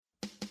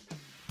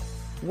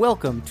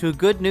Welcome to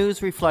Good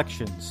News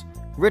Reflections,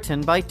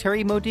 written by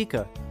Terry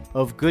Modica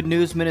of Good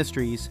News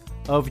Ministries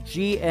of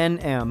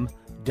GNM.org.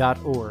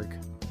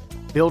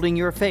 Building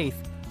your faith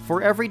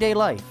for everyday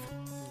life,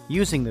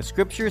 using the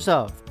scriptures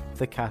of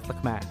the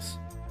Catholic Mass.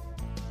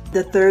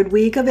 The third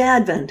week of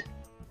Advent.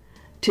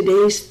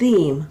 Today's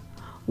theme,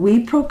 we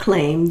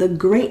proclaim the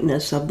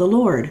greatness of the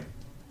Lord.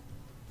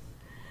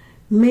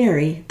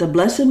 Mary, the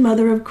Blessed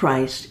Mother of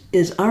Christ,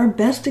 is our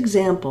best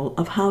example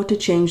of how to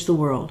change the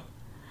world.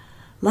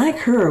 Like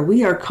her,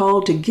 we are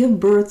called to give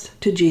birth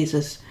to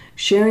Jesus,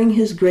 sharing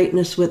his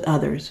greatness with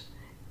others.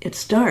 It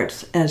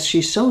starts, as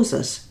she shows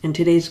us, in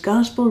today's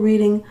Gospel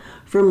reading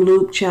from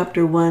Luke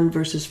chapter 1,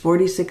 verses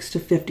 46 to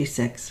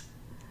 56,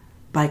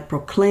 by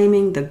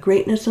proclaiming the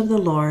greatness of the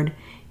Lord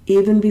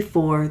even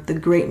before the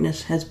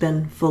greatness has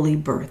been fully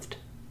birthed.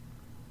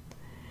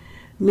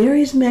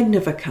 Mary's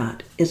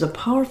Magnificat is a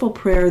powerful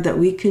prayer that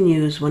we can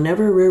use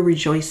whenever we're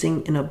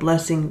rejoicing in a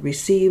blessing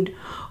received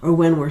or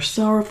when we're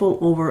sorrowful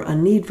over a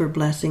need for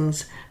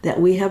blessings that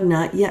we have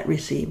not yet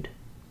received.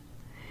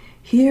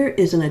 Here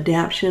is an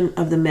adaptation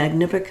of the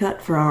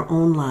Magnificat for our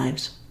own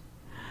lives.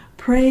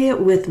 Pray it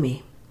with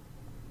me.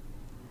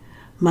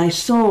 My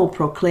soul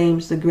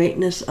proclaims the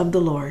greatness of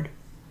the Lord.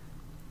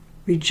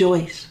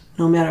 Rejoice.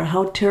 No matter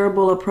how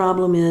terrible a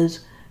problem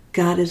is,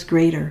 God is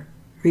greater.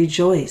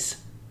 Rejoice.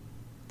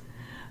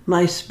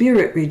 My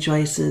spirit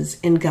rejoices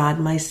in God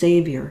my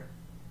Savior.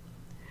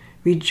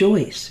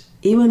 Rejoice.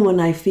 Even when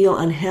I feel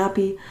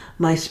unhappy,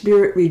 my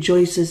spirit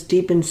rejoices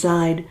deep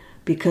inside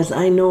because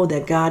I know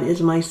that God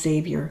is my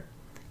Savior.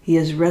 He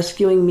is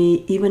rescuing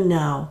me even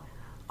now,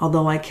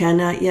 although I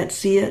cannot yet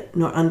see it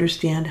nor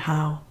understand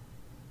how.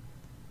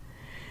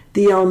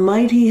 The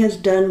Almighty has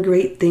done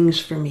great things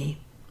for me.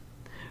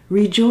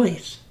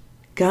 Rejoice.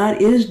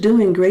 God is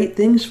doing great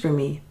things for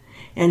me,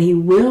 and He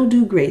will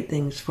do great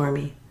things for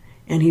me.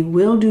 And He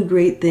will do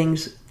great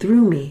things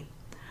through me.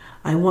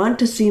 I want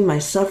to see my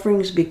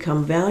sufferings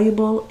become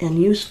valuable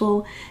and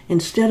useful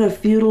instead of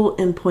futile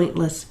and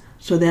pointless,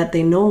 so that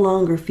they no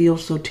longer feel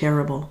so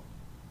terrible.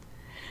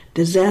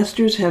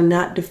 Disasters have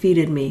not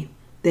defeated me.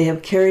 They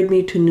have carried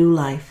me to new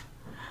life.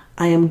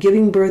 I am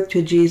giving birth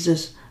to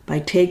Jesus by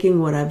taking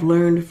what I've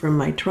learned from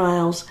my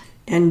trials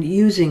and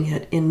using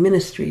it in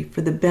ministry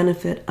for the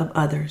benefit of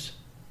others.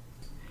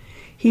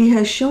 He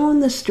has shown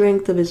the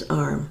strength of his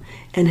arm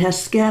and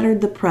has scattered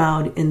the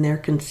proud in their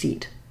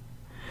conceit.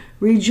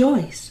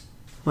 Rejoice.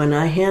 When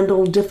I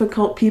handle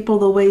difficult people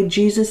the way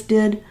Jesus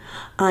did,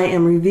 I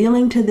am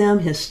revealing to them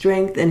his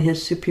strength and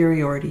his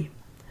superiority.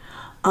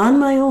 On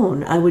my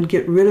own, I would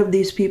get rid of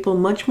these people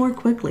much more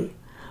quickly,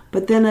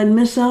 but then I'd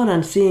miss out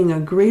on seeing a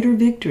greater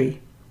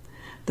victory.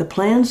 The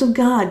plans of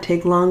God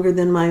take longer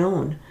than my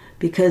own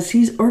because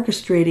he's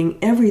orchestrating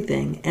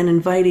everything and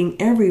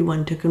inviting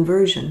everyone to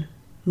conversion,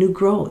 new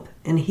growth,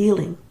 and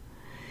healing.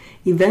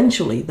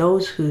 Eventually,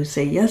 those who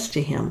say yes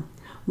to him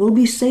will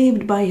be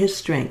saved by his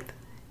strength,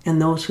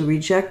 and those who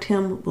reject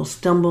him will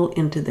stumble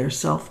into their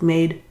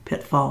self-made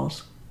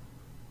pitfalls.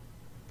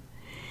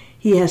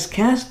 He has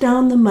cast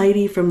down the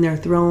mighty from their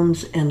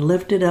thrones and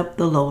lifted up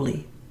the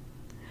lowly.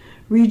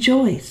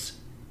 Rejoice.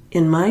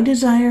 In my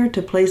desire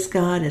to place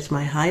God as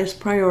my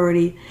highest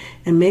priority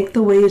and make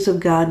the ways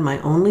of God my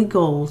only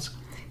goals,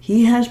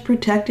 he has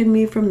protected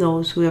me from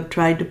those who have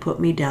tried to put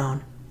me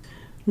down.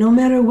 No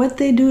matter what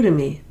they do to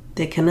me,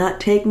 they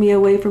cannot take me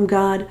away from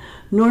God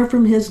nor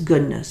from his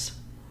goodness.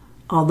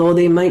 Although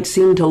they might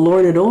seem to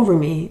lord it over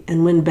me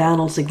and win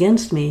battles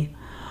against me,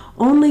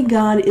 only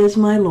God is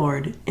my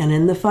Lord, and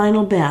in the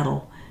final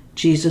battle,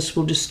 Jesus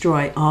will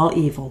destroy all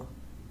evil.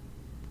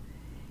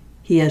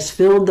 He has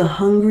filled the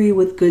hungry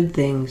with good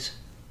things.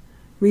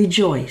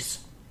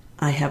 Rejoice.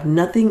 I have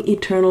nothing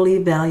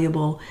eternally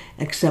valuable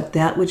except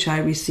that which I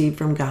receive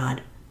from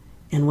God,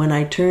 and when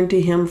I turn to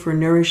him for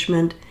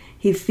nourishment,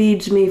 he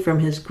feeds me from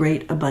his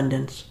great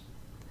abundance.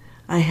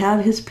 I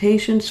have his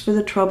patience for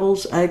the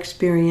troubles I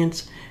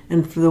experience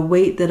and for the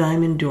weight that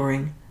I'm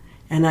enduring,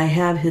 and I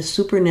have his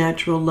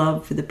supernatural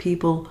love for the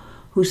people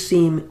who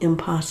seem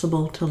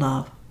impossible to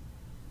love.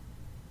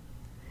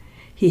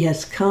 He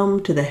has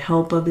come to the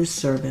help of his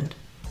servant.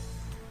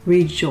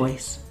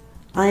 Rejoice.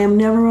 I am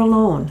never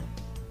alone.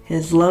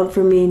 His love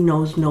for me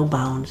knows no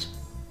bounds.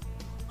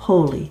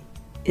 Holy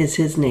is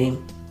his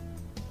name.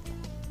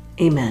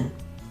 Amen.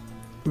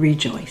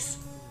 Rejoice.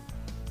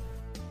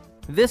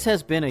 This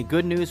has been a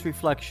Good News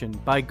Reflection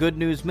by Good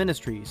News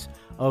Ministries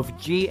of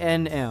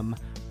GNM.org.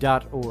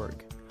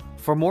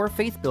 For more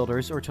faith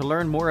builders or to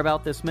learn more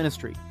about this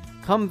ministry,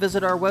 come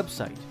visit our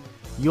website.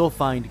 You'll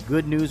find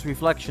Good News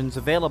Reflections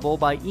available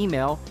by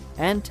email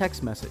and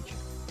text message,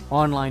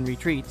 online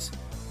retreats,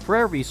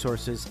 prayer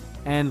resources,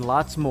 and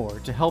lots more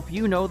to help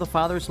you know the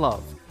Father's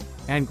love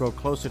and grow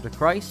closer to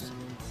Christ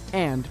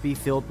and be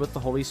filled with the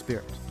Holy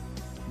Spirit.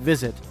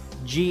 Visit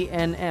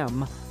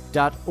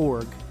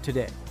GNM.org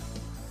today.